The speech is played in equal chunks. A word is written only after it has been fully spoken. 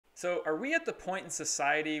So, are we at the point in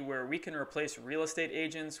society where we can replace real estate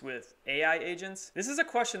agents with AI agents? This is a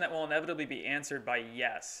question that will inevitably be answered by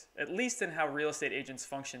yes, at least in how real estate agents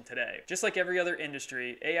function today. Just like every other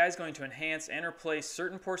industry, AI is going to enhance and replace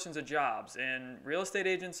certain portions of jobs, and real estate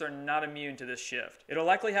agents are not immune to this shift. It'll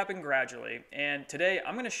likely happen gradually, and today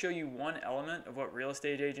I'm going to show you one element of what real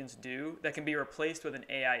estate agents do that can be replaced with an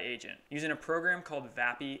AI agent using a program called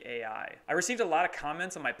Vapi AI. I received a lot of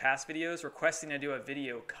comments on my past videos requesting I do a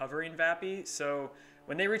video covering Vapi, so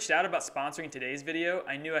when they reached out about sponsoring today's video,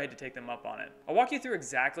 I knew I had to take them up on it. I'll walk you through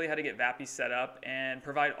exactly how to get Vapi set up and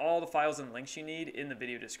provide all the files and links you need in the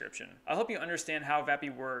video description. I'll help you understand how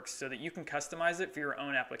Vapi works so that you can customize it for your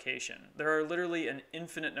own application. There are literally an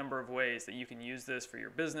infinite number of ways that you can use this for your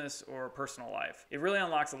business or personal life. It really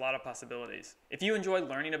unlocks a lot of possibilities. If you enjoy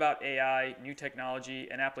learning about AI, new technology,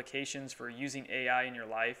 and applications for using AI in your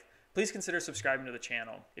life, please consider subscribing to the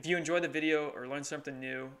channel. If you enjoy the video or learn something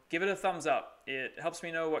new, give it a thumbs up. It helps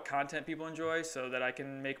me know what content people enjoy so that I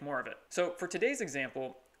can make more of it. So for today's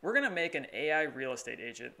example, we're gonna make an AI real estate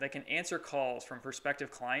agent that can answer calls from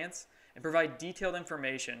prospective clients and provide detailed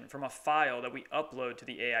information from a file that we upload to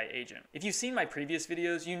the AI agent. If you've seen my previous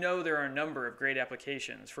videos, you know there are a number of great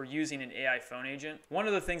applications for using an AI phone agent. One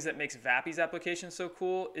of the things that makes Vapi's application so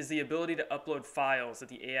cool is the ability to upload files that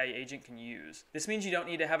the AI agent can use. This means you don't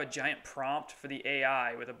need to have a giant prompt for the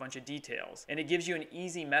AI with a bunch of details, and it gives you an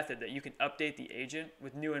easy method that you can update the agent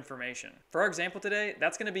with new information. For our example today,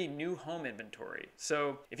 that's gonna be new home inventory.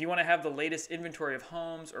 So if you wanna have the latest inventory of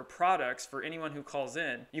homes or products for anyone who calls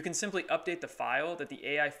in, you can simply update the file that the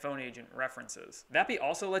AI phone agent references. Vapi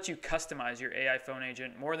also lets you customize your AI phone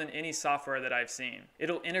agent more than any software that I've seen.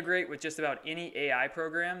 It'll integrate with just about any AI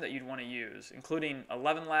program that you'd want to use, including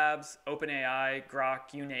 11 Labs, Openai,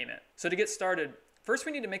 Grok, you name it. So to get started, first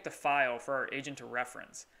we need to make the file for our agent to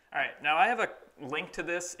reference. All right, now I have a link to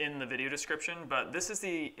this in the video description, but this is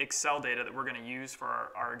the Excel data that we're going to use for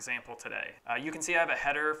our example today. You can see I have a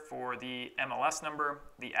header for the MLS number,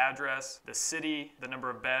 the address, the city, the number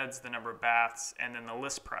of beds, the number of baths, and then the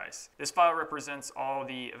list price. This file represents all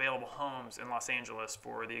the available homes in Los Angeles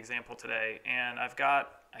for the example today, and I've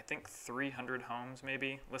got I think 300 homes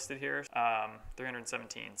maybe listed here,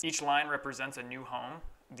 317. Each line represents a new home.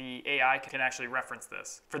 The AI can actually reference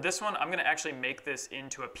this. For this one, I'm gonna actually make this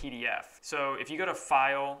into a PDF. So if you go to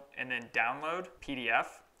File and then Download PDF,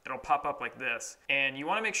 it'll pop up like this. And you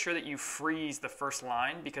wanna make sure that you freeze the first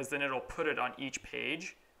line because then it'll put it on each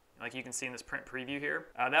page, like you can see in this print preview here.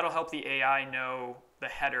 That'll help the AI know the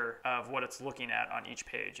header of what it's looking at on each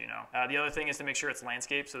page. The other thing is to make sure it's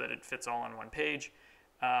landscape so that it fits all on one page.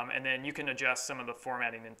 And then you can adjust some of the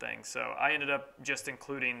formatting and things. So I ended up just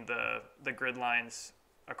including the grid lines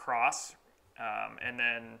across, and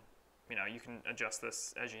then you can adjust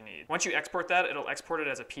this as you need. Once you export that, it'll export it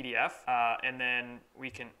as a PDF, and then we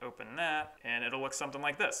can open that, and it'll look something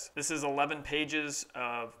like this. This is 11 pages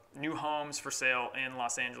of new homes for sale in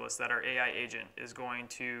Los Angeles that our AI agent is going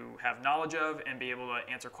to have knowledge of and be able to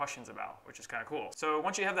answer questions about, which is kind of cool. So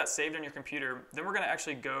once you have that saved on your computer, then we're going to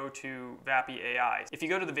actually go to Vapi AI. If you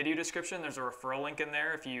go to the video description, there's a referral link in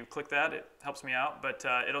there. If you click that, it helps me out, but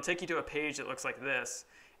it'll take you to a page that looks like this,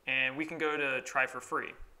 and we can go to try for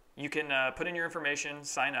free. You can put in your information,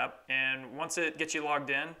 sign up, and once it gets you logged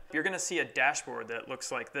in, you're going to see a dashboard that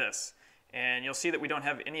looks like this. And you'll see that we don't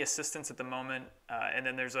have any assistants at the moment, and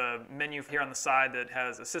then there's a menu here on the side that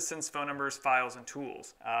has assistants, phone numbers, files, and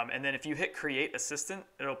tools. And then if you hit Create Assistant,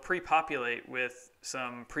 it'll pre-populate with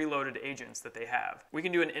some preloaded agents that they have. We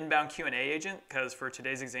can do an inbound Q&A agent, because for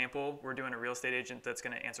today's example, we're doing a real estate agent that's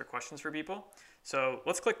going to answer questions for people. So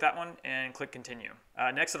let's click that one and click Continue.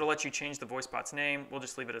 Next, it'll let you change the voice bot's name. We'll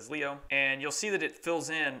just leave it as Leo. And you'll see that it fills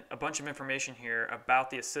in a bunch of information here about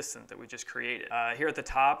the assistant that we just created. Here at the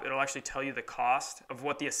top, it'll actually tell you the cost of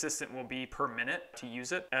what the assistant will be per minute to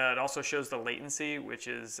use it. It also shows the latency, which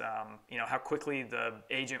is how quickly the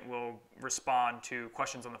agent will respond to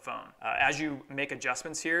questions on the phone. As you make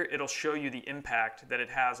adjustments here, it'll show you the impact that it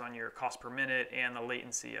has on your cost per minute and the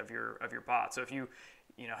latency of your bot. So if you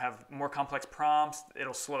have more complex prompts,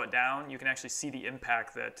 it'll slow it down. You can actually see the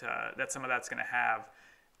impact that some of that's going to have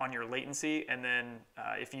on your latency. And then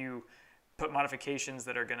if you put modifications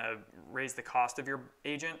that are going to raise the cost of your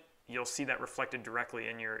agent, you'll see that reflected directly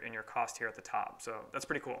in your cost here at the top. So that's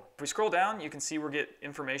pretty cool. If we scroll down, you can see we get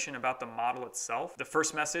information about the model itself. The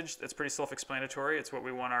first message, that's pretty self-explanatory. It's what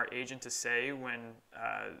we want our agent to say when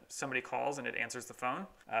somebody calls and it answers the phone.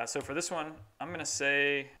 So for this one, I'm going to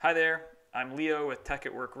say, "Hi there, I'm Leo with Tech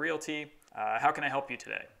at Work Realty. How can I help you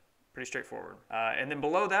today?" Pretty straightforward. And then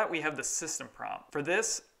below that, we have the system prompt. For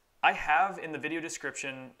this, I have in the video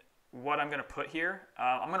description what I'm going to put here.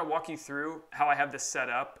 I'm going to walk you through how I have this set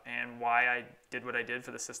up and why I did what I did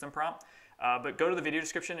for the system prompt. But go to the video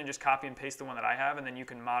description and just copy and paste the one that I have, and then you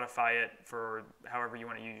can modify it for however you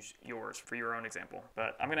want to use yours for your own example.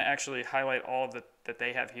 But I'm going to actually highlight all of that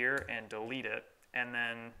they have here and delete it, and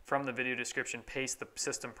then from the video description paste the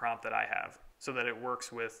system prompt that I have so that it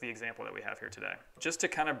works with the example that we have here today. Just to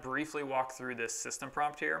kind of briefly walk through this system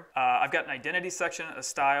prompt here, I've got an identity section, a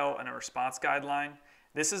style, and a response guideline.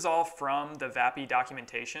 This is all from the Vapi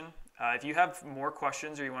documentation. If you have more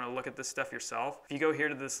questions or you want to look at this stuff yourself, if you go here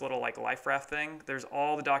to this little like life raft thing, there's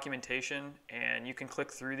all the documentation, and you can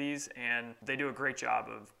click through these, and they do a great job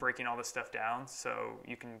of breaking all this stuff down so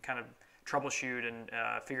you can kind of troubleshoot and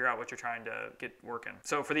figure out what you're trying to get working.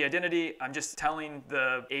 So for the identity, I'm just telling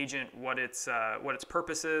the agent what its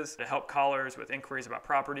purpose is, to help callers with inquiries about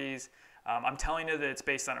properties. I'm telling it that it's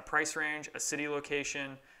based on a price range, a city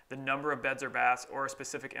location, the number of beds or baths, or a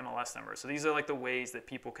specific MLS number. So these are like the ways that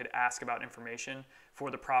people could ask about information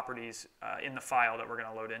for the properties in the file that we're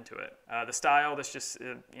going to load into it. The style, that's just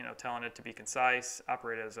telling it to be concise,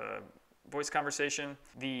 operate as a voice conversation.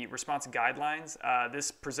 The response guidelines,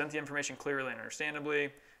 this present the information clearly and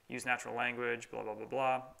understandably, use natural language, blah, blah, blah,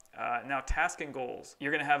 blah. Now task and goals.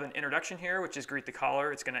 You're gonna have an introduction here, which is greet the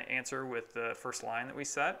caller. It's gonna answer with the first line that we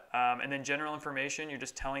set. And then general information, you're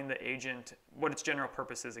just telling the agent what its general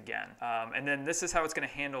purpose is again. And then this is how it's gonna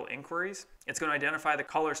handle inquiries. It's gonna identify the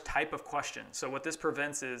caller's type of question. So what this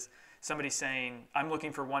prevents is somebody saying, I'm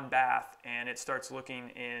looking for one bath, and it starts looking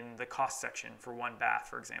in the cost section for one bath,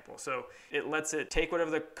 for example. So it lets it take whatever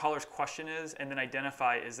the caller's question is and then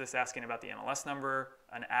identify, is this asking about the MLS number,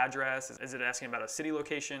 an address, is it asking about a city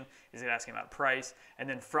location, is it asking about price? And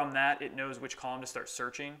then from that, it knows which column to start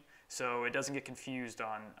searching, so it doesn't get confused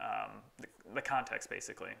on the context,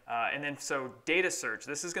 basically. And then so data search,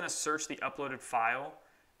 this is gonna search the uploaded file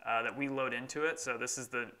that we load into it. So this is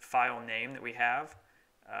the file name that we have.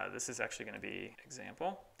 This is actually going to be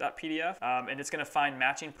example.pdf, and it's going to find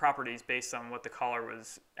matching properties based on what the caller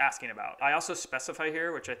was asking about. I also specify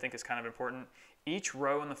here, which I think is kind of important, each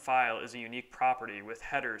row in the file is a unique property with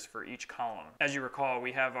headers for each column. As you recall,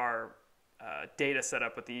 we have our data set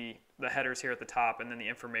up with the headers here at the top and then the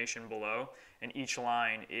information below, and each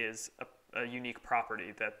line is a unique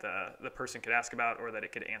property that the person could ask about or that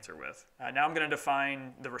it could answer with. Now I'm going to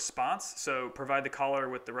define the response. So provide the caller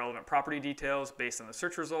with the relevant property details based on the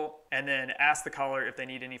search result, and then ask the caller if they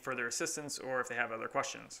need any further assistance or if they have other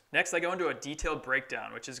questions. Next, I go into a detailed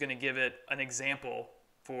breakdown, which is going to give it an example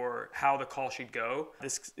for how the call should go.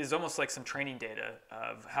 This is almost like some training data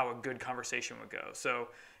of how a good conversation would go. So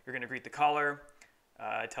you're going to greet the caller,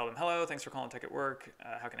 tell them, hello, thanks for calling Tech at Work,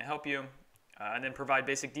 how can I help you? And then provide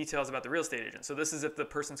basic details about the real estate agent. So this is if the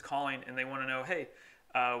person's calling and they want to know, hey,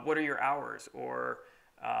 what are your hours? Or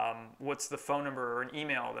what's the phone number or an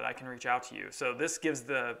email that I can reach out to you? So this gives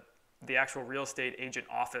the actual real estate agent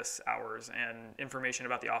office hours and information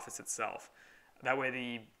about the office itself. That way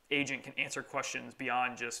the agent can answer questions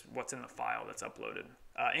beyond just what's in the file that's uploaded.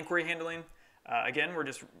 Inquiry handling, again, we're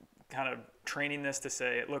just kind of training this to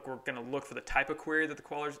say, look, we're going to look for the type of query that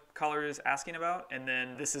the caller is asking about, and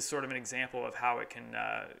then this is sort of an example of how it can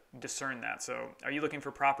discern that. So are you looking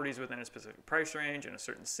for properties within a specific price range in a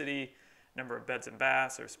certain city, number of beds and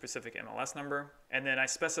baths, or specific MLS number? And then I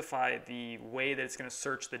specify the way that it's going to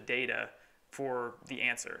search the data for the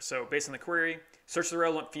answer. So based on the query, search the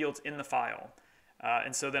relevant fields in the file.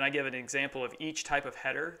 And so then I give an example of each type of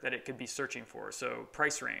header that it could be searching for. So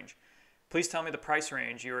price range. Please tell me the price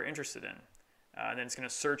range you are interested in. And then it's going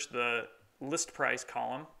to search the list price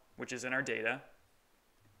column, which is in our data.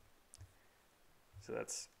 So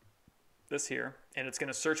that's this here. And it's going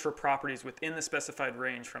to search for properties within the specified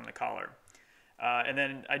range from the caller. And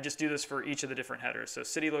then I just do this for each of the different headers. So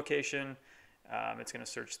city location, it's going to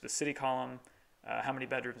search the city column. How many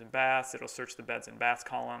bedrooms and baths? It'll search the beds and baths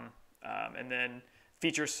column. And then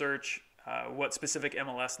feature search, what specific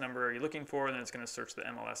MLS number are you looking for? And then it's going to search the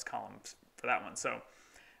MLS columns for that one. So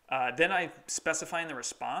then I specify in the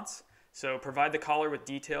response. So provide the caller with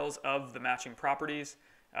details of the matching properties.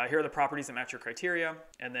 Here are the properties that match your criteria.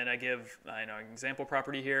 And then I give an example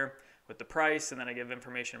property here with the price. And then I give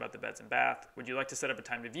information about the beds and bath. Would you like to set up a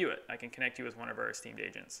time to view it? I can connect you with one of our esteemed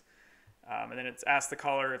agents. And then it's ask the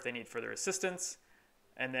caller if they need further assistance.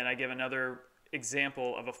 And then I give another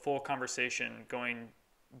example of a full conversation going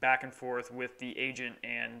back and forth with the agent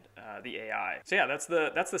and the AI. So yeah, that's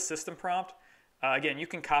the system prompt. Again, you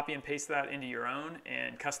can copy and paste that into your own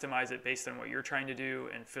and customize it based on what you're trying to do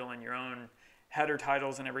and fill in your own header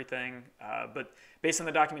titles and everything. But based on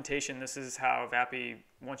the documentation, this is how Vapi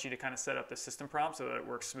wants you to kind of set up the system prompt so that it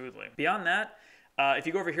works smoothly. Beyond that, If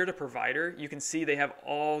you go over here to provider, you can see they have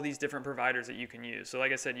all these different providers that you can use. So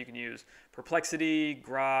like I said, you can use Perplexity,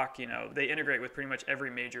 Grok, they integrate with pretty much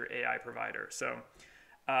every major AI provider. So,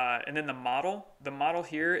 and then the model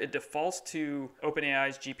here, it defaults to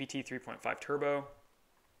OpenAI's GPT 3.5 Turbo.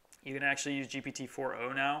 You can actually use GPT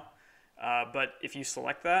 4.0 now. But if you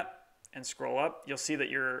select that and scroll up, you'll see that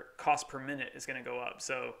your cost per minute is going to go up.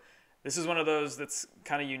 So this is one of those that's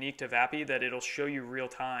kind of unique to Vapi, that it'll show you real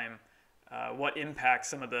time what impact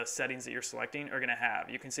some of the settings that you're selecting are going to have.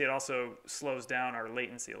 You can see it also slows down our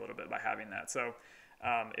latency a little bit by having that. So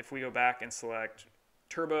if we go back and select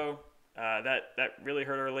Turbo, that really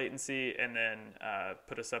hurt our latency, and then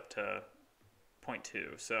put us up to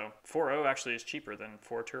 0.2. So 4.0 actually is cheaper than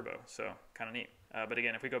 4 Turbo, so kind of neat. But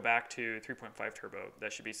again, if we go back to 3.5 Turbo,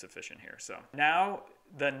 that should be sufficient here. So now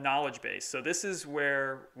the knowledge base. So this is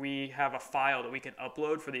where we have a file that we can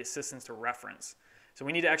upload for the assistants to reference. So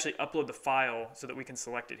we need to actually upload the file so that we can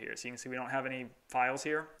select it here. So you can see we don't have any files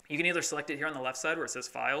here. You can either select it here on the left side where it says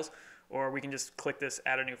files, or we can just click this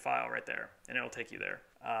add a new file right there, and it'll take you there.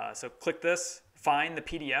 So click this, find the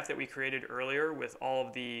PDF that we created earlier with all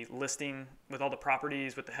of the listing, with all the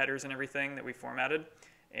properties, with the headers and everything that we formatted,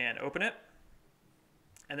 and open it.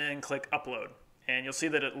 And then click upload. And you'll see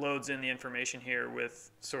that it loads in the information here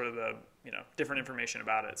with sort of the different information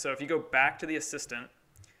about it. So if you go back to the assistant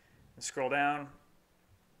and scroll down,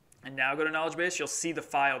 and now go to knowledge base, you'll see the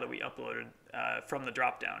file that we uploaded from the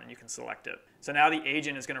dropdown, and you can select it. So now the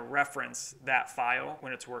agent is going to reference that file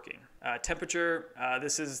when it's working. Temperature,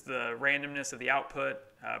 this is the randomness of the output,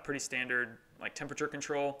 pretty standard like temperature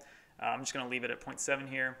control. I'm just going to leave it at 0.7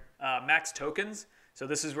 here. Max tokens, so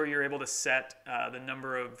this is where you're able to set the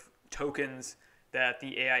number of tokens that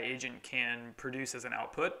the AI agent can produce as an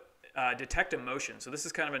output. Detect emotion, so this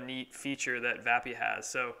is kind of a neat feature that Vapi has.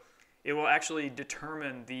 So it will actually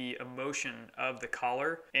determine the emotion of the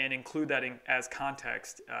caller and include that as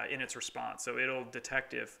context in its response. So it'll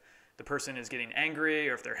detect if the person is getting angry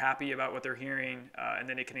or if they're happy about what they're hearing, and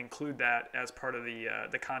then it can include that as part of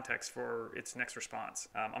the context for its next response.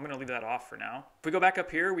 I'm going to leave that off for now. If we go back up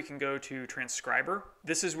here, we can go to transcriber.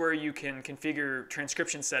 This is where you can configure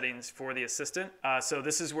transcription settings for the assistant. So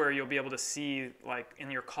this is where you'll be able to see, like in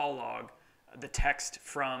your call log, the text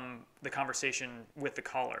from the conversation with the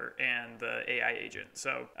caller and the AI agent.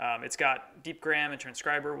 So it's got deepgram and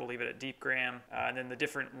transcriber. We'll leave it at deepgram. And then the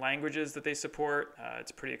different languages that they support,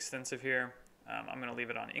 it's pretty extensive here. I'm going to leave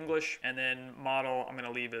it on English. And then model, I'm going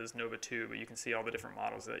to leave as Nova 2, but you can see all the different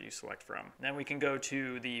models that you select from. Then we can go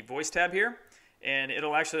to the voice tab here, and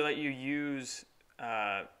it'll actually let you use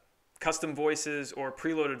custom voices or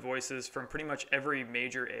preloaded voices from pretty much every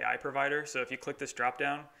major AI provider. So if you click this drop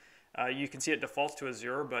down, you can see it defaults to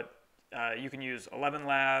Azure, but you can use 11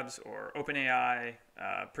 Labs or OpenAI,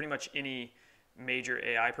 pretty much any major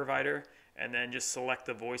AI provider, and then just select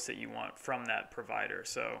the voice that you want from that provider.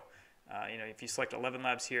 So, if you select 11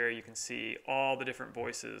 Labs here, you can see all the different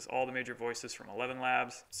voices, all the major voices from 11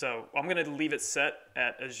 Labs. So I'm going to leave it set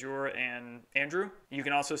at Azure and Andrew. You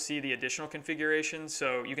can also see the additional configurations.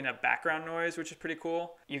 So you can have background noise, which is pretty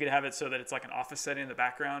cool. You could have it so that it's like an office setting in the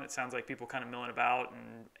background. It sounds like people kind of milling about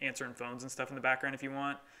and answering phones and stuff in the background if you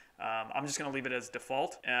want. I'm just going to leave it as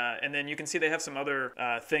default. And then you can see they have some other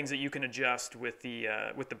things that you can adjust with the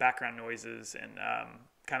background noises and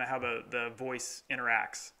kind of how the voice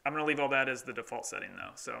interacts. I'm going to leave all that as the default setting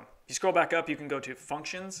though. So if you scroll back up, you can go to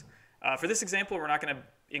functions. For this example, we're not going to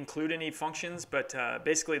include any functions, but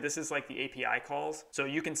basically this is like the API calls. So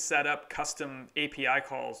you can set up custom API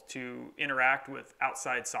calls to interact with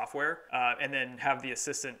outside software and then have the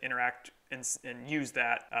assistant interact and use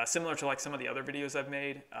that. Similar to like some of the other videos I've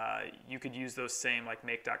made, you could use those same like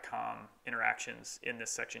make.com interactions in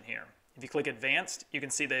this section here. If you click advanced, you can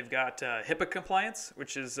see they've got HIPAA compliance,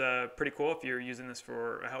 which is pretty cool if you're using this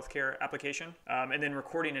for a healthcare application. And then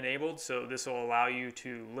recording enabled, so this will allow you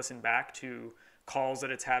to listen back to calls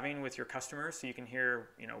that it's having with your customers, so you can hear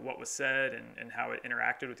what was said and how it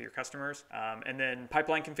interacted with your customers. And then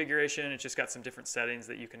pipeline configuration, it's just got some different settings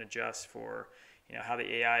that you can adjust for how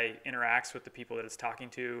the AI interacts with the people that it's talking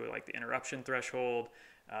to, like the interruption threshold,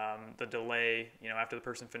 the delay after the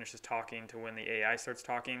person finishes talking to when the AI starts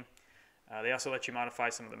talking. They also let you modify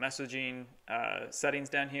some of the messaging settings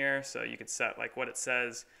down here, so you could set like what it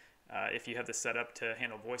says. If you have this set up to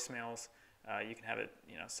handle voicemails, you can have it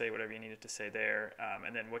say whatever you need it to say there,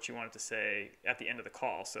 and then what you want it to say at the end of the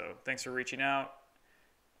call. So thanks for reaching out.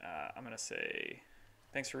 I'm going to say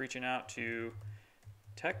thanks for reaching out to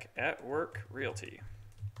Tech at Work Realty.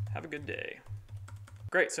 Have a good day.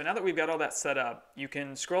 Great, so now that we've got all that set up, you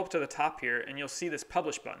can scroll up to the top here and you'll see this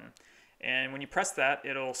publish button. And when you press that,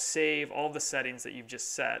 it'll save all the settings that you've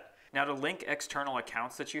just set. Now to link external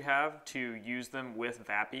accounts that you have to use them with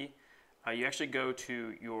Vapi, you actually go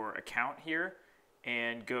to your account here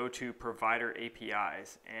and go to provider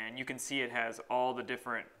APIs. And you can see it has all the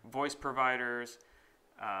different voice providers,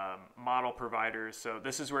 model providers. So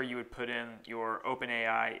this is where you would put in your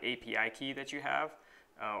OpenAI API key that you have,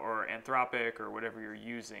 or Anthropic or whatever you're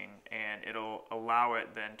using, and it'll allow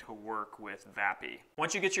it then to work with Vapi.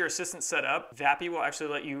 Once you get your assistant set up, Vapi will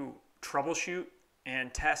actually let you troubleshoot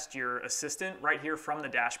and test your assistant right here from the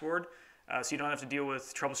dashboard. So you don't have to deal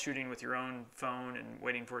with troubleshooting with your own phone and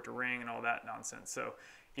waiting for it to ring and all that nonsense. So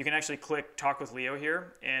you can actually click Talk with Leo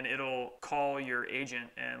here, and it'll call your agent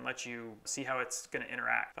and let you see how it's going to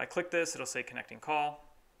interact. If I click this, it'll say Connecting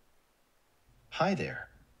Call. Hi there.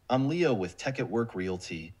 I'm Leo with Tech at Work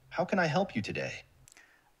Realty. How can I help you today?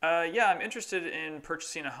 Yeah, I'm interested in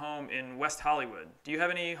purchasing a home in West Hollywood. Do you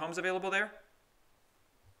have any homes available there?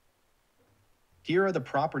 Here are the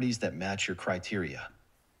properties that match your criteria.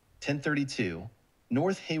 1032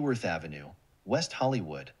 North Hayworth Avenue, West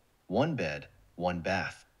Hollywood, 1 bed, 1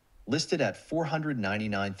 bath, listed at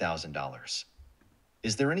 $499,000.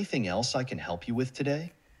 Is there anything else I can help you with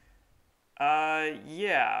today?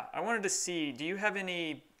 Yeah, I wanted to see, do you have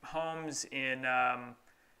any homes in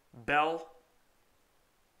Bell?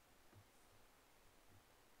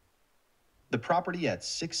 The property at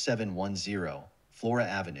 6710 Flora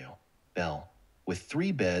Avenue, Bell, with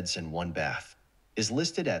 3 beds and 1 bath, is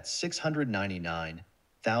listed at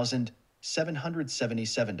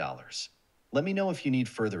 $699,777. Let me know if you need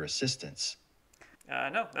further assistance.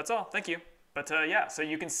 No, that's all. Thank you. But yeah, so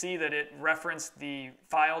you can see that it referenced the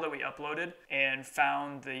file that we uploaded and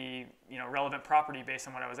found the relevant property based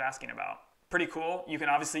on what I was asking about. Pretty cool. You can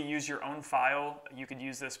obviously use your own file. You could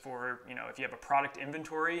use this for, if you have a product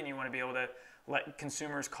inventory and you want to be able to let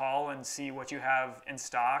consumers call and see what you have in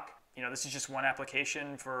stock. This is just one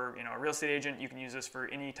application for a real estate agent. You can use this for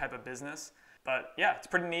any type of business. But yeah, it's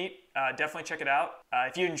pretty neat. Definitely check it out.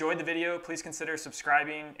 If you enjoyed the video, please consider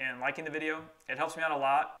subscribing and liking the video. It helps me out a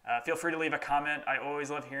lot. Feel free to leave a comment. I always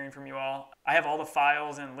love hearing from you all. I have all the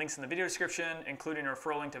files and links in the video description, including a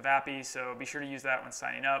referral link to Vapi, so be sure to use that when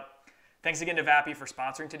signing up. Thanks again to Vapi for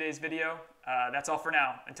sponsoring today's video. That's all for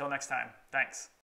now. Until next time, thanks.